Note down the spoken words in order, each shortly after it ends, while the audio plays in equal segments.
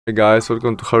Hey guys,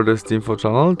 welcome to HardReset.Info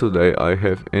channel. Today I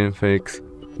have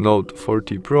INFINIX Note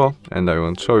 40 Pro and I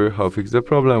want to show you how to fix the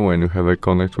problem when you have a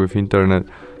connect with internet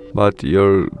but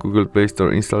your Google Play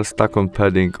Store install stuck on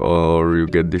padding, or you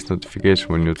get this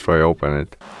notification when you try open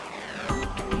it.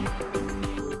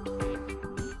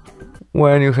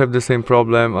 When you have the same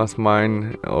problem as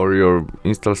mine or your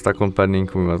install stuck on padding,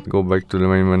 we must go back to the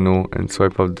main menu and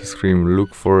swipe up the screen,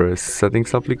 look for a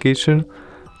settings application,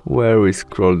 where we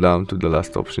scroll down to the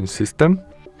last option, system,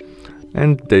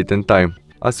 and date and time.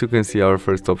 As you can see, our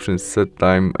first option, set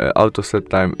time, auto set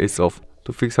time, is off.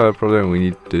 To fix our problem we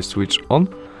need to switch on,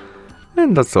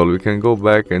 and that's all. We can go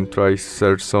back and try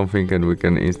search something and we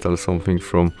can install something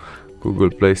from Google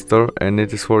Play Store, and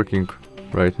it is working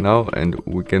right now and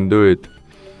we can do it.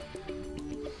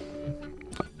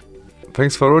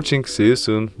 Thanks for watching, see you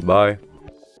soon, bye.